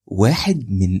واحد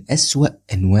من أسوأ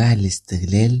أنواع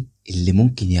الاستغلال اللي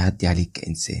ممكن يعدي عليك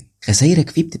كإنسان. خسايرك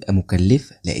فيه بتبقى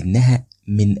مكلفة لأنها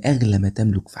من أغلى ما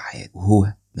تملك في حياتك،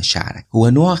 وهو مشاعرك. هو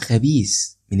نوع خبيث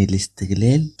من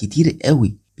الاستغلال كتير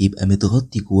قوي بيبقى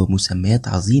متغطي جوه مسميات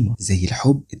عظيمة زي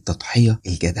الحب، التضحية،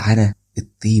 الجدعنة،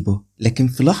 الطيبة، لكن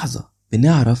في لحظة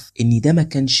بنعرف ان ده ما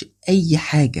كانش اي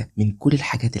حاجة من كل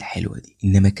الحاجات الحلوة دي،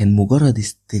 انما كان مجرد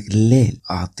استغلال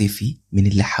عاطفي من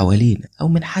اللي حوالينا او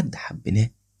من حد حبناه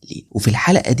ليه. وفي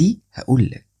الحلقة دي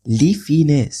هقولك ليه في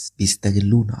ناس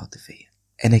بيستغلونا عاطفيا.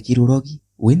 انا كيرو راجي،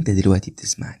 وانت دلوقتي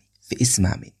بتسمعني في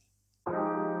اسمع مني.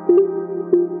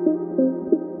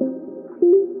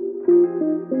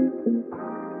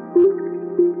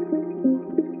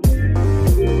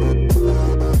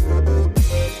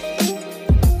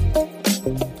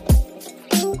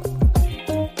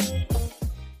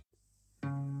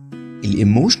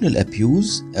 الايموشنال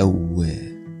ابيوز او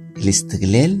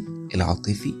الاستغلال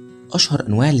العاطفي اشهر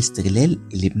انواع الاستغلال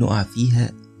اللي بنقع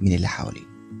فيها من اللي حوالينا،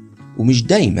 ومش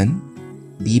دايما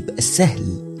بيبقى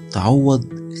سهل تعوض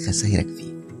خسايرك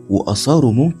فيه،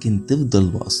 واثاره ممكن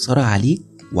تفضل مؤثرة عليك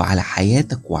وعلى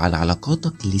حياتك وعلى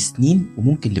علاقاتك لسنين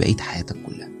وممكن لبقية حياتك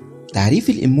كلها. تعريف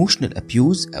الايموشنال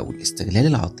ابيوز او الاستغلال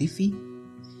العاطفي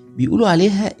بيقولوا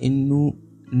عليها انه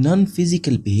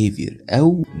non-physical behavior،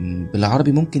 أو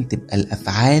بالعربي ممكن تبقى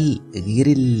الأفعال غير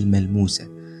الملموسة،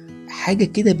 حاجة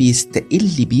كده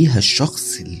بيستقل بيها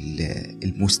الشخص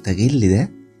المستغل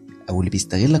ده أو اللي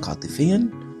بيستغلك عاطفيا،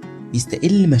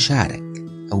 بيستقل مشاعرك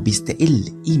أو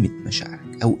بيستقل قيمة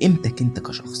مشاعرك أو قيمتك أنت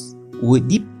كشخص.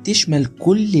 ودي بتشمل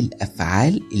كل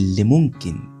الأفعال اللي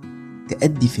ممكن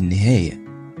تؤدي في النهاية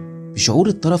بشعور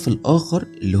الطرف الآخر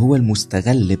اللي هو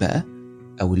المستغل بقى،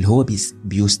 أو اللي هو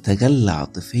بيستغل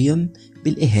عاطفيا،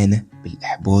 بالإهانة،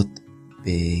 بالإحباط،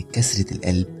 بكسرة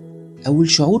القلب، أو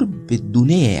الشعور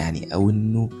بالدونية يعني،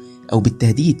 أو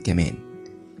بالتهديد كمان،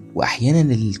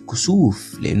 وأحيانا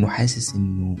الكسوف لأنه حاسس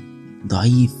إنه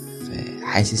ضعيف،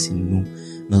 حاسس إنه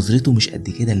نظرته مش قد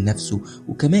كده لنفسه،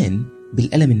 وكمان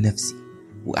بالألم النفسي،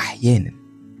 وأحيانا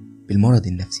بالمرض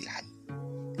النفسي الحقيقي.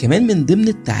 كمان من ضمن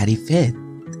التعريفات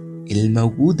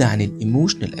الموجودة عن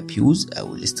الايموشنال ابيوز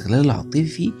او الاستغلال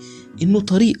العاطفي انه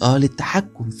طريقة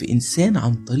للتحكم في انسان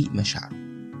عن طريق مشاعره،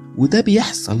 وده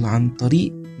بيحصل عن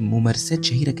طريق ممارسات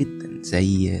شهيرة جدا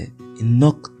زي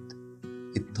النقد،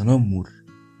 التنمر،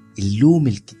 اللوم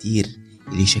الكتير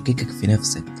اللي يشككك في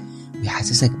نفسك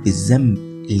ويحسسك بالذنب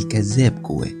الكذاب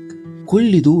جواك.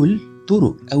 كل دول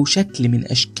طرق او شكل من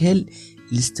اشكال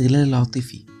الاستغلال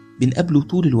العاطفي بنقابله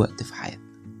طول الوقت في حياتنا،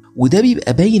 وده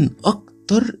بيبقى باين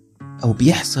اكتر أو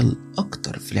بيحصل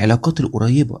أكتر في العلاقات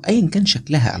القريبة أيا كان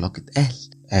شكلها، علاقة أهل،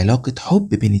 علاقة حب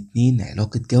بين اتنين،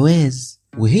 علاقة جواز،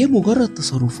 وهي مجرد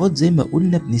تصرفات زي ما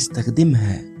قلنا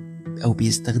بنستخدمها أو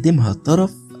بيستخدمها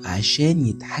طرف عشان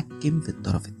يتحكم في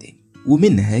الطرف التاني،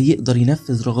 ومنها يقدر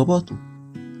ينفذ رغباته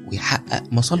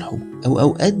ويحقق مصالحه، أو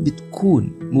أوقات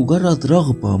بتكون مجرد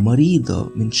رغبة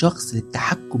مريضة من شخص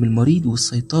للتحكم المريض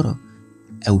والسيطرة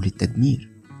أو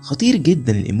للتدمير. خطير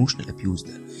جدا الايموشنال ابيوز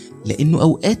ده، لانه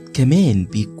اوقات كمان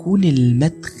بيكون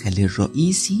المدخل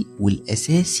الرئيسي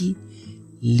والاساسي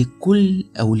لكل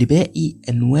او لباقي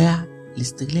انواع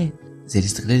الاستغلال، زي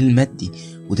الاستغلال المادي،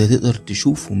 وده تقدر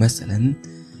تشوفه مثلا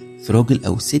في راجل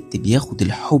او ست بياخد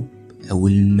الحب او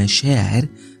المشاعر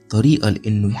طريقة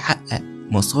لانه يحقق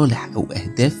مصالح او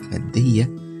اهداف مادية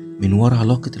من وراء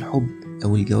علاقة الحب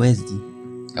او الجواز دي،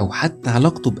 او حتى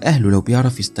علاقته باهله لو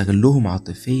بيعرف يستغلهم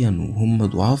عاطفيا وهم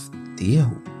ضعاف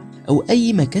تجاهه، او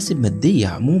اي مكاسب مادية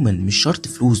عموما، مش شرط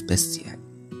فلوس بس يعني.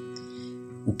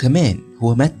 وكمان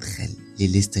هو مدخل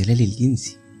للاستغلال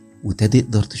الجنسي، وده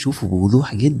تقدر تشوفه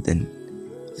بوضوح جدا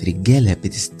في رجالة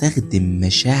بتستخدم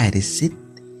مشاعر الست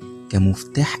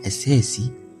كمفتاح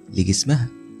اساسي لجسمها،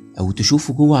 او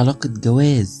تشوفه جوه علاقة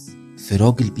جواز في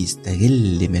راجل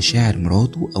بيستغل مشاعر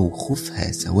مراته او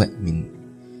خوفها، سواء من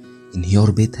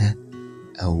انهيار بيتها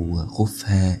او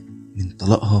خوفها من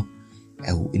طلاقها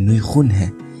او انه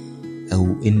يخونها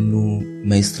او انه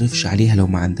ما يصرفش عليها لو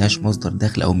ما عندهاش مصدر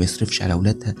دخل او ما يصرفش على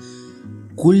اولادها.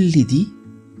 كل دي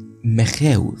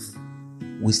مخاوف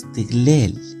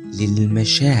واستغلال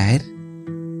للمشاعر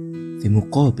في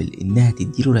مقابل انها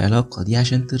تديله العلاقة دي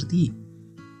عشان ترضيه،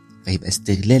 فيبقى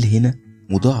استغلال هنا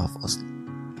مضاعف اصلا.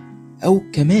 او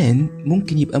كمان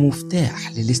ممكن يبقى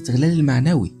مفتاح للاستغلال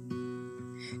المعنوي،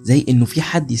 زي انه في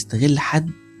حد يستغل حد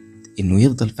انه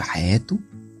يفضل في حياته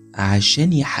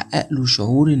عشان يحقق له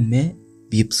شعور ما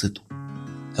بيبسطه،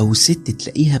 او ست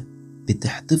تلاقيها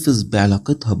بتحتفظ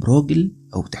بعلاقتها براجل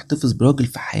او تحتفظ براجل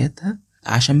في حياتها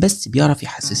عشان بس بيعرف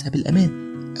يحسسها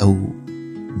بالامان، او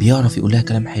بيعرف يقولها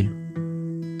كلام حلو،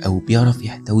 او بيعرف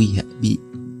يحتويها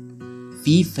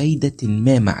في فايدة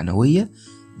ما معنوية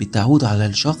بتعود على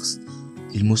الشخص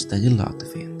المستغل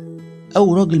عاطفيا،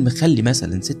 أو راجل مخلي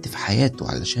مثلا ست في حياته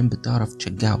علشان بتعرف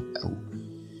تشجعه، أو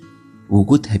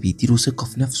وجودها بيديله ثقة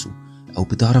في نفسه، أو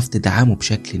بتعرف تدعمه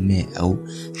بشكل ما، أو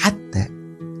حتى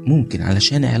ممكن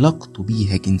علشان علاقته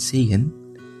بيها جنسيا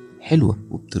حلوة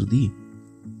وبترضيه.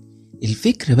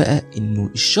 الفكرة بقى إنه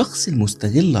الشخص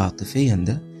المستغل عاطفيا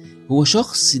ده هو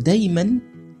شخص دايما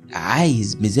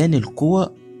عايز ميزان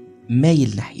القوة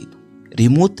مايل ناحيته،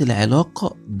 ريموت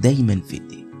العلاقة دايما في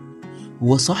ايديه،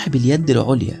 هو صاحب اليد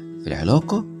العليا في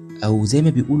العلاقة، أو زي ما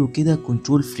بيقولوا كده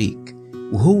كنترول فريك،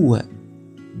 وهو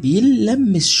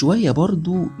بيلمس شوية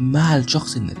برضو مع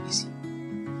الشخص النرجسي،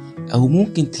 أو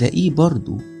ممكن تلاقيه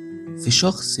برضو في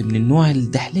شخص من النوع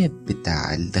الدحلاب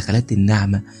بتاع الدخلات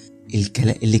الناعمة،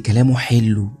 اللي كلامه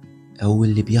حلو، أو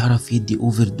اللي بيعرف يدي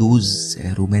اوفر دوز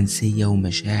رومانسية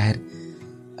ومشاعر،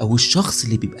 أو الشخص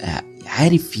اللي بيبقى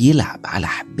عارف يلعب على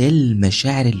حبال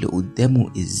المشاعر اللي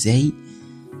قدامه إزاي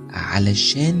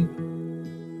علشان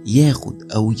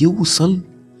ياخد أو يوصل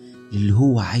للي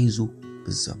هو عايزه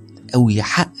بالظبط، أو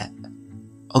يحقق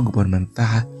أكبر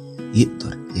منفعة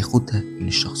يقدر ياخدها من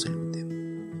الشخص اللي قدامه.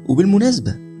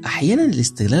 وبالمناسبة أحيانا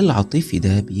الاستغلال العاطفي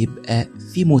ده بيبقى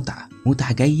فيه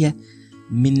متعة جاية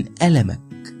من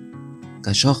ألمك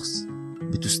كشخص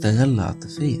بتستغل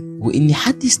عاطفيا، وإن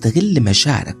حد يستغل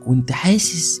مشاعرك وانت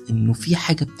حاسس إنه في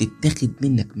حاجة بتتاخد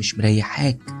منك مش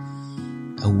مريحاك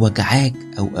أو وجعاك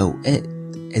أو أوقات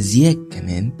أذياك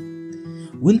كمان،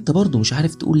 وانت برضو مش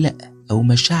عارف تقول لأ، أو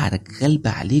مشاعرك غالبة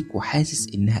عليك وحاسس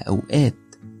إنها أوقات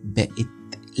بقت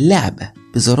لعبة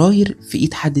بزراير في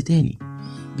إيد حد تاني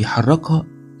بيحركها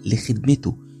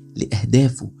لخدمته،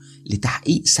 لأهدافه،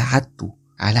 لتحقيق سعادته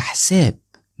على حساب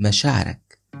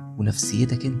مشاعرك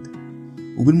ونفسيتك انت.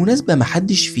 وبالمناسبة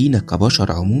محدش فينا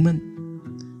كبشر عموما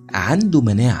عنده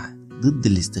مناعة ضد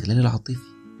الاستغلال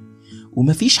العاطفي،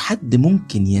 ومفيش حد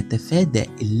ممكن يتفادى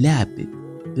اللعب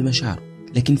بمشاعره،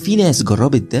 لكن في ناس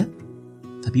جربت ده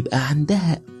فبيبقى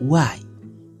عندها وعي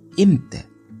امتى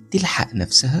تلحق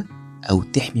نفسها أو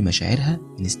تحمي مشاعرها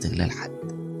من استغلال حد،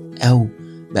 أو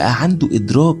بقى عنده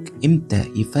إدراك امتى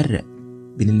يفرق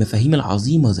بين المفاهيم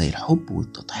العظيمة زي الحب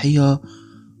والتضحية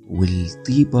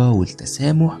والطيبة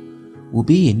والتسامح،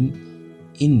 وبين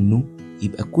إنه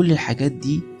يبقى كل الحاجات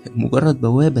دي مجرد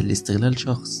بوابة لاستغلال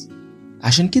شخص.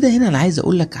 عشان كده هنا أنا عايز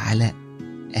أقولك على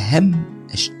أهم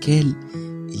أشكال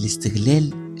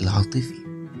الاستغلال العاطفي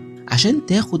عشان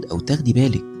تاخد أو تاخدي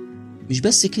بالك. مش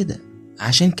بس كده،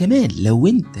 عشان كمان لو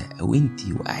انت أو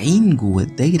انتي واقعين جوه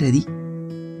الدايرة دي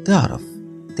تعرف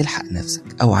تلحق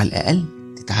نفسك، أو على الأقل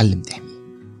تتعلم تحميه.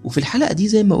 وفي الحلقة دي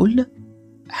زي ما قلنا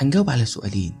هنجاوب على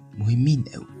سؤالين مهمين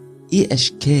قوي: ايه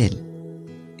أشكال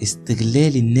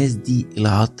استغلال الناس دي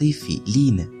العاطفي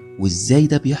لينا وازاي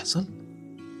ده بيحصل؟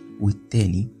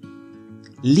 والتاني،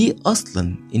 ليه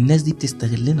أصلا الناس دي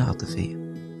بتستغلنا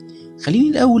عاطفيا؟ خليني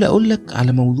الأول أقولك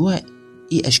على موضوع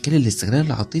ايه أشكال الاستغلال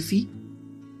العاطفي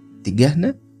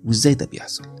تجاهنا وازاي ده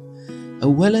بيحصل.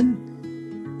 أولا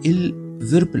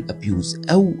الverbal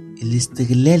abuse أو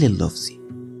الاستغلال اللفظي،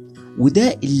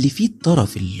 وده اللي فيه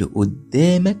الطرف اللي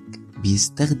قدامك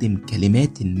بيستخدم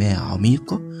كلمات ما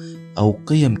عميقة أو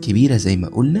قيم كبيرة زي ما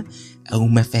قلنا، أو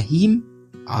مفاهيم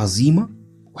عظيمة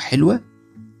وحلوة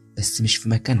بس مش في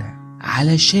مكانها،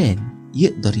 علشان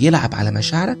يقدر يلعب على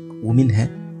مشاعرك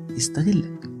ومنها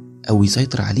يستغلك أو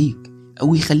يسيطر عليك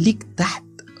أو يخليك تحت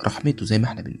رحمته زي ما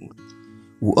احنا بنقول.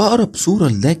 وأقرب صورة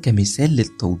لده كمثال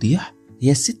للتوضيح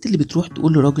هي الست اللي بتروح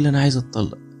تقول لراجل أنا عايزة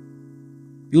أتطلق،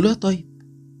 يقولها طيب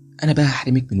أنا بقى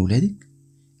هحرمك من ولادك،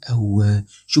 أو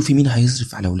شوفي مين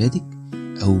هيصرف على ولادك،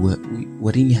 أو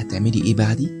وريني هتعملي إيه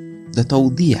بعدي. ده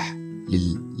توضيح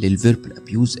للفيربال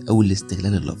أبيوز أو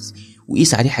الاستغلال اللفظي،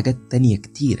 وقيس عليه حاجات تانية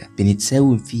كتيرة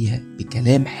بنتساوم فيها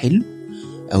بكلام حلو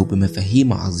أو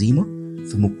بمفاهيم عظيمة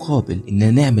في مقابل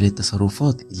إننا نعمل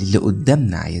التصرفات اللي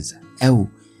قدامنا عايزها أو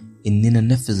إننا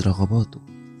ننفذ رغباته.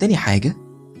 تاني حاجة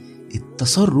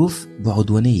التصرف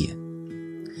بعدوانية،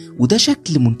 وده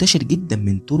شكل منتشر جدا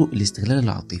من طرق الاستغلال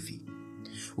العاطفي،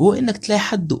 وهو إنك تلاقي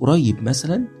حد قريب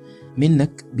مثلا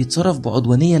منك بيتصرف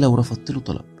بعدوانية لو رفضت له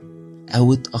طلب،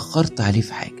 أو اتأخرت عليه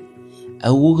في حاجة،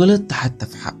 أو غلطت حتى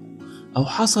في حقه، أو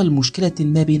حصل مشكلة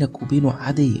ما بينك وبينه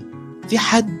عادية. في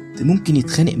حد ممكن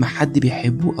يتخانق مع حد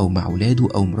بيحبه أو مع ولاده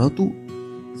أو مراته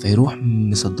فيروح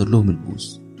مصدر لهم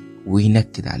البوز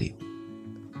وينكد عليهم،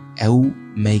 أو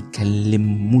ما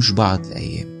يكلموش بعض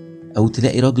الأيام، أو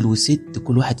تلاقي راجل وست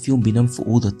كل واحد فيهم بينام في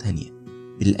أوضة تانية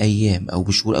بالأيام أو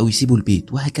بشهور، أو يسيبوا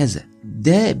البيت وهكذا.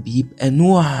 ده بيبقى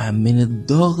نوع من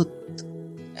الضغط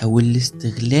أو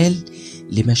الاستغلال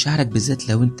لمشاعرك، بالذات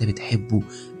لو أنت بتحبه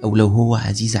أو لو هو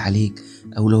عزيز عليك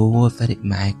أو لو هو فارق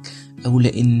معاك، أو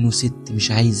لأنه ست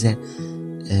مش عايزة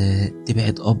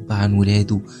تبعد أب عن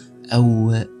ولاده،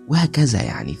 أو وهكذا.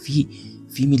 يعني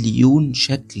في مليون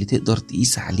شكل تقدر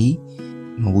تقيس عليه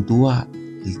موضوع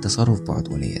التصرف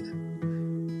بعدوانية ده.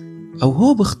 أو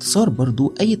هو باختصار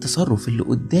برضو أي تصرف اللي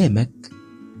قدامك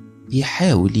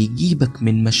بيحاول يجيبك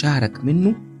من مشاعرك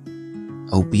منه،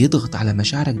 أو بيضغط على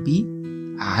مشاعرك بيه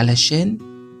علشان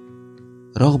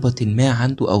رغبة ما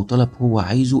عنده أو طلب هو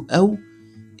عايزه، أو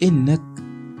إنك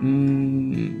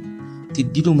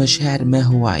تديله مشاعر ما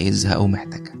هو عايزها أو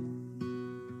محتاجها.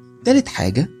 تالت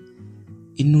حاجة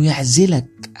إنه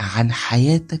يعزلك عن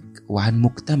حياتك وعن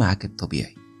مجتمعك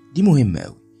الطبيعي. دي مهمة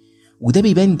أوي، وده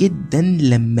بيبان جدا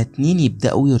لما اتنين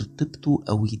يبدأوا يرتبطوا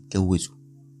أو يتجوزوا،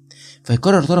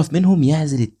 فيقرر طرف منهم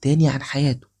يعزل التاني عن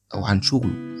حياته أو عن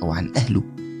شغله أو عن أهله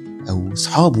أو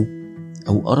صحابه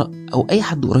أو أي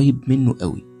حد قريب منه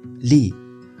قوي. ليه؟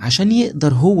 عشان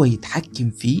يقدر هو يتحكم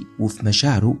فيه وفي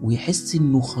مشاعره ويحس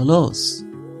إنه خلاص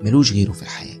ملوش غيره في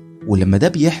الحياة. ولما ده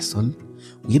بيحصل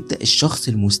ويبدأ الشخص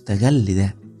المستغل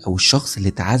ده أو الشخص اللي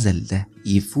اتعزل ده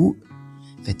يفوق،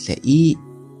 فتلاقيه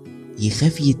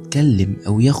يخاف يتكلم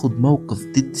أو ياخد موقف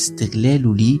ضد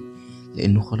استغلاله ليه،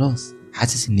 لأنه خلاص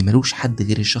حاسس إن ملوش حد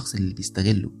غير الشخص اللي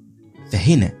بيستغله.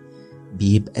 فهنا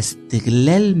بيبقى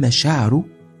استغلال مشاعره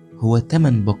هو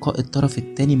تمن بقاء الطرف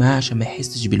التاني معاه، عشان ما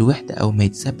يحسش بالوحدة أو ما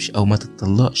يتسابش أو ما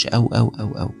تتطلقش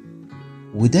أو.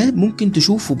 وده ممكن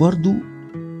تشوفه برضو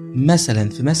مثلا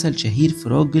في مثل شهير في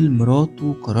راجل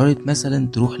مراته قررت مثلا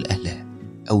تروح لأهلها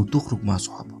أو تخرج مع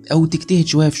صحابها أو تجتهد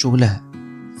شوية في شغلها،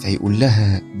 فيقول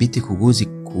لها بيتك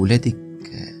وجوزك وولادك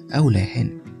أولى يا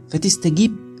هنا،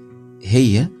 فتستجيب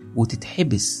هي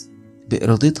وتتحبس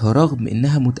بإرادتها رغم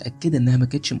إنها متأكدة إنها ما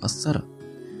كانتش مقصرة،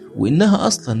 وإنها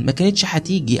أصلا ما كانتش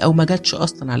هتيجي أو ما جاتش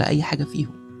أصلا على أي حاجة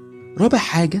فيهم. رابع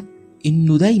حاجة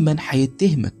إنه دايما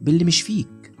هيتهمك باللي مش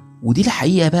فيك، ودي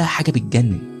الحقيقة بقى حاجة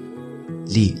بتجنن.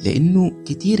 ليه؟ لأنه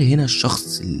كتير هنا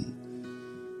الشخص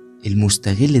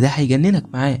المستغل ده هيجننك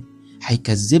معاه،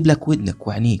 هيكذب لك ودنك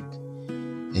وعينيك،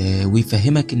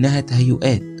 ويفهمك إنها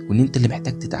تهيؤات وإن أنت اللي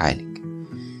محتاج تتعالج.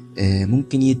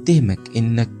 ممكن يتهمك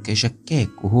إنك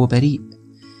شكاك وهو بريء،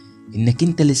 إنك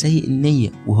أنت اللي سيء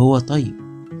النية وهو طيب،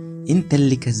 أنت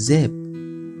اللي كذاب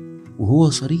وهو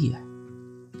صريح.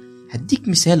 هديك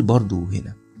مثال برضو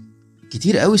هنا،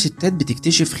 كتير قوي ستات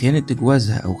بتكتشف خيانة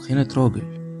جوازها أو خيانة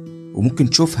راجل وممكن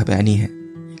تشوفها بعينيها،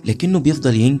 لكنه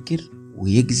بيفضل ينكر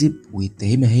ويكذب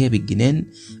ويتهمها هي بالجنان،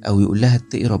 أو يقول لها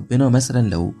اتقي ربنا مثلا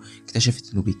لو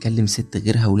اكتشفت إنه بيكلم ست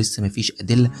غيرها ولسه مفيش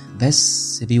أدلة،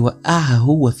 بس بيوقعها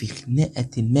هو في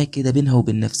خناقة ما كده بينها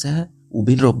وبين نفسها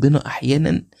وبين ربنا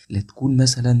أحيانا، لا تكون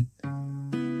مثلا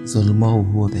ظلمه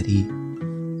وهو بريء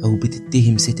أو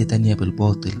بتتهم ست تانية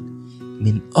بالباطل.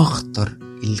 من أخطر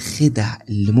الخدع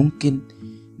اللي ممكن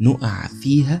نقع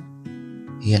فيها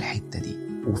هي الحتة دي،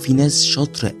 وفي ناس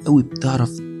شاطرة قوي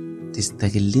بتعرف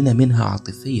تستغلنا منها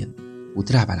عاطفيا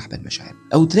وتلعب على أحبال مشاعر.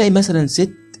 أو تلاقي مثلا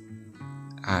ست،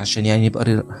 عشان يعني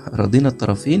يبقى راضينا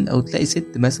الطرفين، أو تلاقي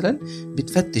ست مثلا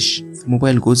بتفتش في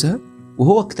موبايل جوزها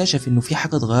وهو اكتشف إنه في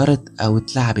حاجة اتغيرت أو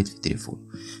اتلعبت في تليفونه،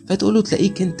 فتقوله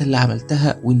تلاقيك أنت اللي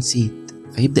عملتها ونسيت،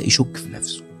 فيبدأ يشك في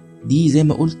نفسه. دي زي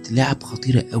ما قلت لعب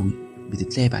خطيرة قوي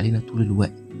بتتلعب علينا طول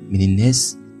الوقت من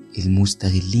الناس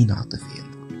المستغلين عاطفيا.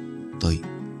 طيب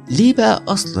ليه بقى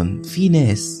أصلا في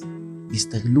ناس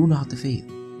بيستغلونا عاطفيا؟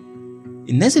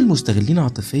 الناس المستغلين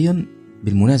عاطفيا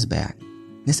بالمناسبة يعني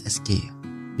ناس أذكياء،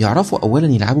 بيعرفوا أولا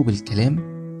يلعبوا بالكلام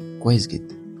كويس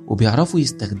جدا، وبيعرفوا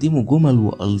يستخدموا جمل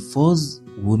وألفاظ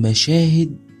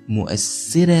ومشاهد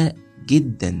مؤثرة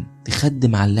جدا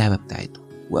تخدم على اللعبة بتاعتهم.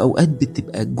 وأوقات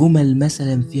بتبقى جمل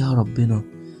مثلا فيها ربنا،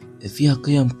 فيها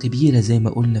قيم كبيرة زي ما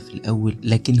قلنا في الأول،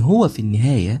 لكن هو في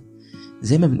النهاية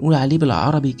زي ما بنقول عليه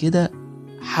بالعربي كده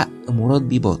حق مراد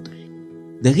بيه باطل.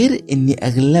 ده غير ان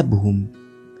اغلبهم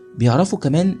بيعرفوا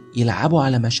كمان يلعبوا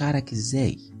على مشاعرك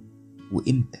ازاي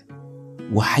وامتى،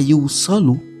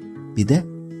 وهيوصلوا بده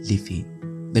لفين،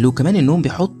 بل وكمان انهم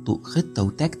بيحطوا خطة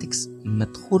وتاكتكس ما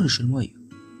تخرش المية.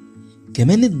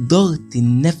 كمان الضغط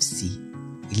النفسي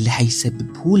اللي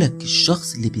هيسببهولك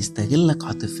الشخص اللي بيستغلك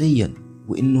عاطفيا،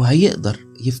 وانه هيقدر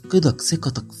يفقدك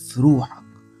ثقتك في روحك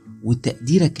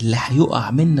وتقديرك اللي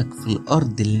هيقع منك في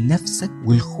الارض لنفسك،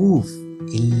 والخوف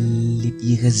اللي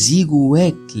بيغذيه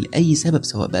جواك لأي سبب،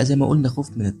 سواء بقى زي ما قلنا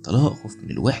خوف من الطلاق، خوف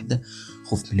من الوحدة،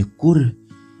 خوف من الكره،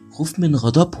 خوف من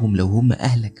غضبهم لو هم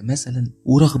أهلك مثلا،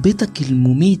 ورغبتك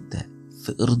المميتة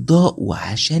في إرضاء،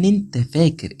 وعشان انت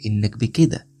فاكر انك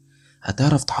بكده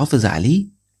هتعرف تحافظ عليه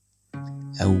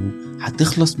أو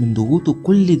هتخلص من ضغوطه.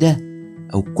 كل ده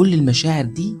أو كل المشاعر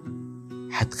دي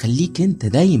هتخليك انت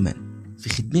دايما في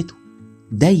خدمته،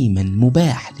 دايما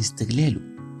مباح لاستغلاله،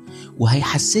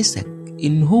 وهيحسسك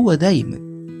ان هو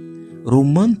دايما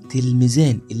رمانة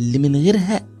الميزان اللي من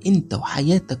غيرها انت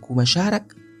وحياتك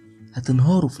ومشاعرك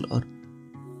هتنهاروا في الارض.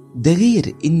 ده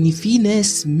غير ان في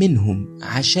ناس منهم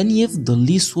عشان يفضل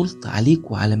ليه سلطة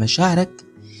عليك وعلى مشاعرك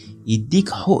يديك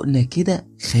حقنة كده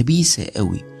خبيثة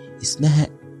قوي اسمها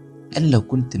أنا لو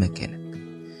كنت مكانك،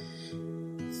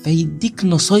 فيديك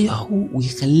نصايحه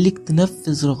ويخليك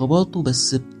تنفذ رغباته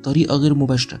بس بطريقة غير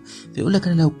مباشرة. فيقولك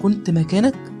أنا لو كنت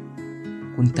مكانك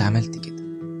كنت عملت كده،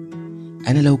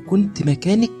 أنا لو كنت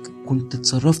مكانك كنت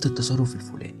اتصرفت التصرف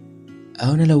الفلاني،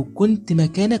 أو أنا لو كنت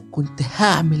مكانك كنت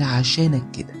هعمل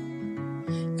عشانك كده،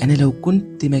 أنا لو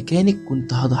كنت مكانك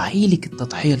كنت هضحيلك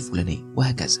التضحية الفلانية،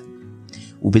 وهكذا.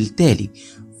 وبالتالي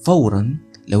فورا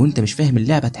لو انت مش فاهم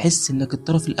اللعبة تحس انك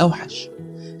الطرف الأوحش،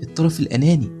 الطرف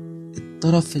الأناني،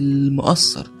 الطرف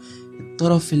المقصر،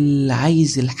 الطرف اللي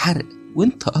عايز الحرق،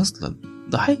 وانت أصلا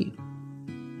ضحية.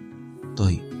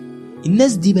 طيب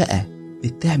الناس دي بقى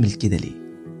بتعمل كده ليه؟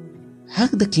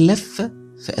 هاخدك لفة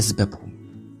في أسبابهم.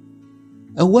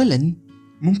 أولا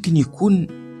ممكن يكون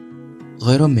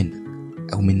غيران منك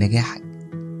أو من نجاحك،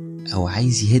 أو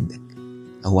عايز يهدك،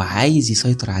 أو عايز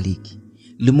يسيطر عليك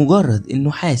لمجرد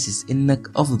إنه حاسس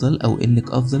إنك أفضل أو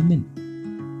إنك أفضل منه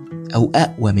أو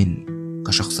أقوى منه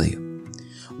كشخصية.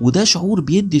 وده شعور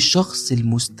بيدي الشخص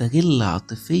المستغل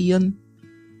عاطفيا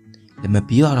لما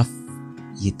بيعرف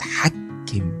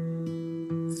يتحكم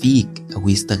فيك أو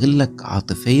يستغلك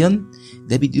عاطفيا،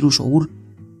 ده بيديله شعور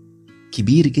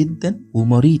كبير جدا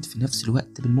ومريض في نفس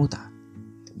الوقت بالمتعة،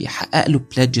 بيحقق له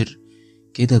بلاجر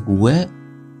كده جواه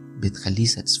بتخليه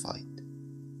ساتسفايد.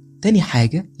 تاني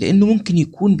حاجة لأنه ممكن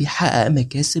يكون بيحقق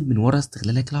مكاسب من وراء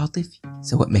استغلالك العاطفي،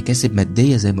 سواء مكاسب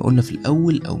مادية زي ما قلنا في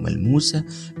الأول، أو ملموسة،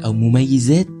 أو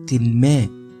مميزات ما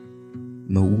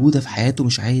موجودة في حياته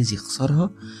مش عايز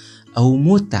يخسرها، أو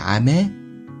متعة ما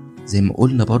زي ما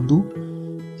قلنا برضو،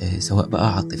 سواء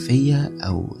بقى عاطفية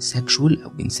أو سكشوال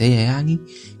أو جنسية يعني.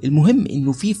 المهم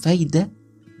إنه في فايدة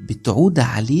بتعود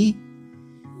عليه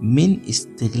من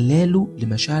استغلاله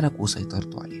لمشاعرك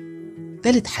وسيطرته عليه.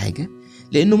 تالت حاجة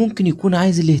لأنه ممكن يكون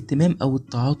عايز الاهتمام أو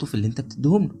التعاطف اللي انت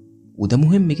بتديهم له، وده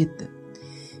مهم جدا.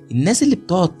 الناس اللي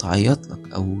بتقعد تعيط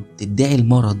لك أو تدعي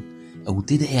المرض أو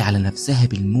تدعي على نفسها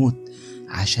بالموت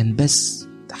عشان بس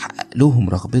تحقق لهم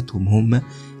رغبتهم هم،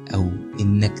 أو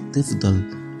إنك تفضل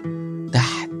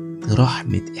تحت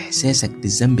رحمة إحساسك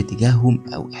بالذنب تجاههم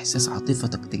أو إحساس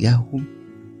عاطفتك تجاههم،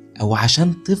 أو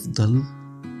عشان تفضل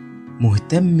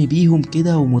مهتم بيهم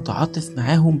كده ومتعاطف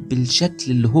معاهم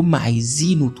بالشكل اللي هم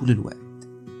عايزينه طول الوقت.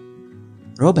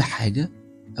 رابع حاجة،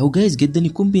 أو جايز جدا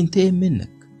يكون بينتقم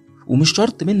منك، ومش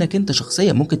شرط منك انت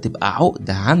شخصيا، ممكن تبقى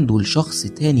عقدة عنده لشخص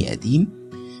تاني قديم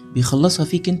بيخلصها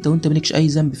فيك انت وانت مالكش أي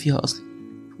ذنب فيها أصلا.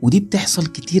 ودي بتحصل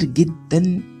كتير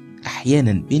جدا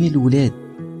أحيانا بين الولاد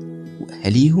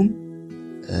وأهاليهم.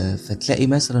 فتلاقي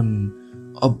مثلا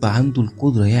أب عنده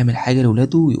القدرة يعمل حاجة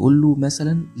لولاده ويقول له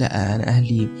مثلا لا أنا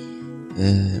أهلي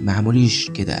ما عمليش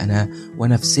كده، أنا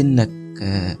وأنا في سنك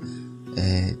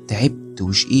تعبت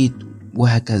وشقيت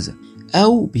وهكذا.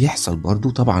 أو بيحصل برضو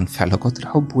طبعا في علاقات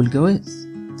الحب والجواز،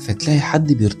 فتلاقي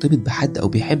حد بيرتبط بحد أو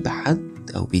بيحب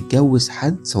حد أو بيتجوز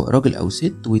حد سواء راجل أو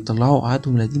ست ويطلعوا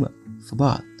عادهم القديمة في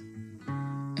بعض،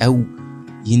 أو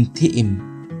ينتقم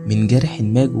من جرح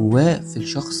ما جواه في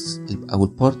الشخص أو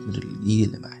البارتنر الجديد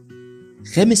اللي معاه.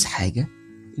 خامس حاجة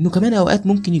إنه كمان أوقات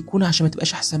ممكن يكون عشان ما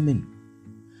تبقاش أحسن منه،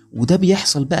 وده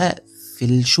بيحصل بقى في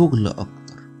الشغل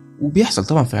أكتر، وبيحصل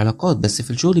طبعا في العلاقات، بس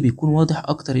في الشغل بيكون واضح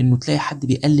أكتر إنه تلاقي حد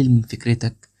بيقلل من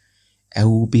فكرتك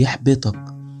أو بيحبطك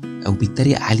أو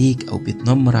بيتريق عليك أو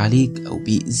بيتنمر عليك أو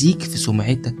بيأذيك في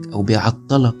سمعتك أو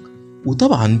بيعطلك.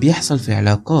 وطبعا بيحصل في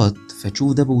علاقات،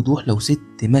 فتشوف ده بوضوح لو ست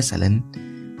مثلا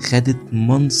خدت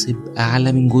منصب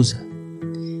أعلى من جوزها،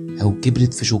 أو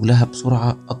كبرت في شغلها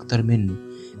بسرعة أكتر منه،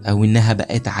 أو إنها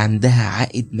بقت عندها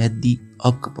عائد مادي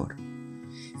أكبر،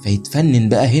 فيتفنن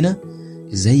بقى هنا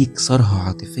إزاي يكسرها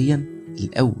عاطفيا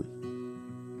الأول،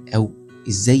 أو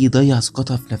إزاي يضيع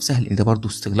ثقتها في نفسها، لأن ده برضو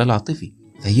استغلال عاطفي.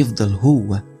 فيفضل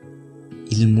هو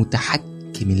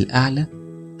المتحكم الأعلى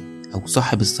أو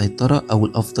صاحب السيطرة أو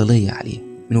الأفضلية عليها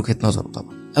من وجهة نظره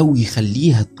طبعا، أو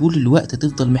يخليها طول الوقت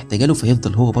تفضل محتاجاله،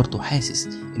 فيفضل هو برضو حاسس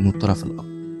إنه الطرف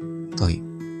الأقوى. طيب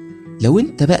لو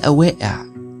أنت بقى واقع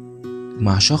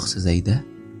مع شخص زي ده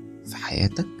في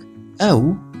حياتك،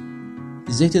 أو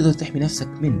إزاي تقدر تحمي نفسك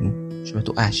منه عشان ما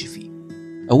تقعش فيه.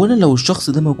 أولا لو الشخص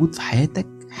ده موجود في حياتك،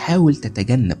 حاول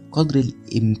تتجنب قدر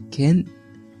الإمكان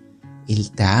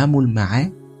التعامل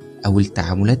معاه أو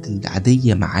التعاملات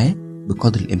العادية معاه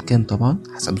بقدر الإمكان، طبعا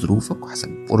حسب ظروفك وحسب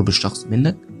قرب الشخص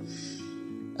منك.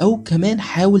 أو كمان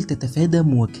حاول تتفادى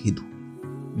مواجهته،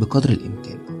 بقدر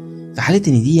الإمكان. في حالة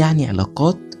إن دي يعني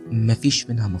علاقات مفيش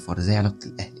منها مفر زي علاقة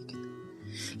الأهل كده.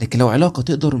 لكن لو علاقة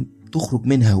تقدر تخرج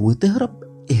منها وتهرب،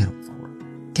 اهرب فورا.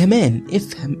 كمان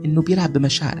افهم إنه بيلعب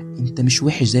بمشاعرك، انت مش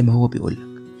وحش زي ما هو بيقولك،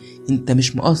 انت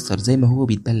مش مقصر زي ما هو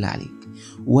بيتبلى عليك،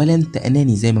 ولا انت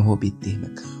أناني زي ما هو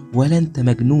بيتهمك، ولا انت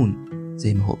مجنون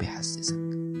زي ما هو بيحسسك.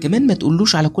 كمان ما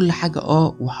تقولوش على كل حاجة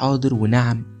وحاضر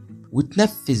ونعم،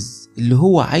 وتنفذ اللي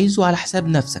هو عايزه على حساب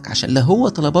نفسك، عشان لا هو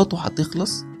طلباته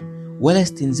هتخلص ولا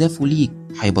استنزافه ليك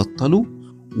هيبطله،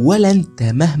 ولا انت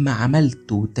مهما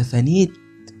عملت وتفانيت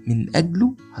من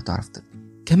أجله هتعرف ترضى.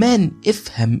 كمان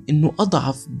افهم انه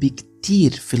أضعف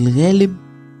بكتير في الغالب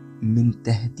من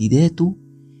تهديداته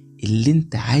اللي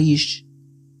انت عايش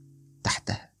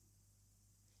تحتها،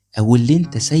 او اللي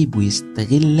انت سايبه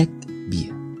يستغلك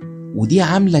بيها. ودي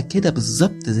عاملة كده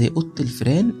بالظبط زي قطة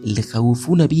الفيران اللي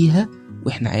خوفونا بيها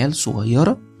واحنا عيال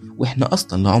صغيرة، واحنا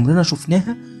اصلا لا عمرنا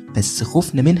شفناها، بس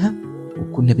خوفنا منها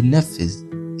وكنا بننفذ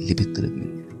اللي بيطلب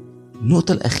مننا.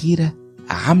 النقطة الأخيرة،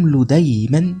 عامله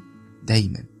دايما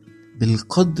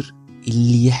بالقدر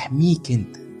اللي يحميك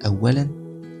انت أولا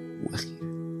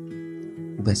وأخيرا.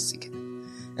 وبس كده.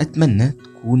 أتمنى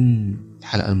تكون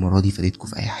الحلقة المرة دي فادتكم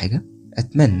في أي حاجة.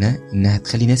 أتمنى إنها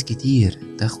تخلي ناس كتير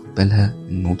تاخد بالها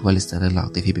من موضوع الاستغلال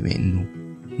العاطفي، بما إنه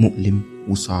مؤلم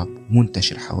وصعب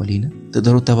ومنتشر حوالينا.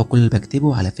 تقدروا تتابعوا كل اللي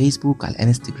بكتبه على فيسبوك، على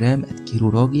انستجرام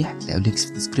 @كيرو_راجي، هتلاقوا لينكس في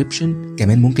الديسكريبشن.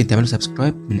 كمان ممكن تعملوا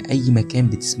سبسكرايب من أي مكان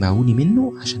بتسمعوني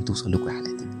منه عشان توصل لكم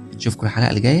حلقاتي. أشوفكم الحلقة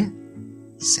اللي جاية.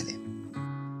 سلام.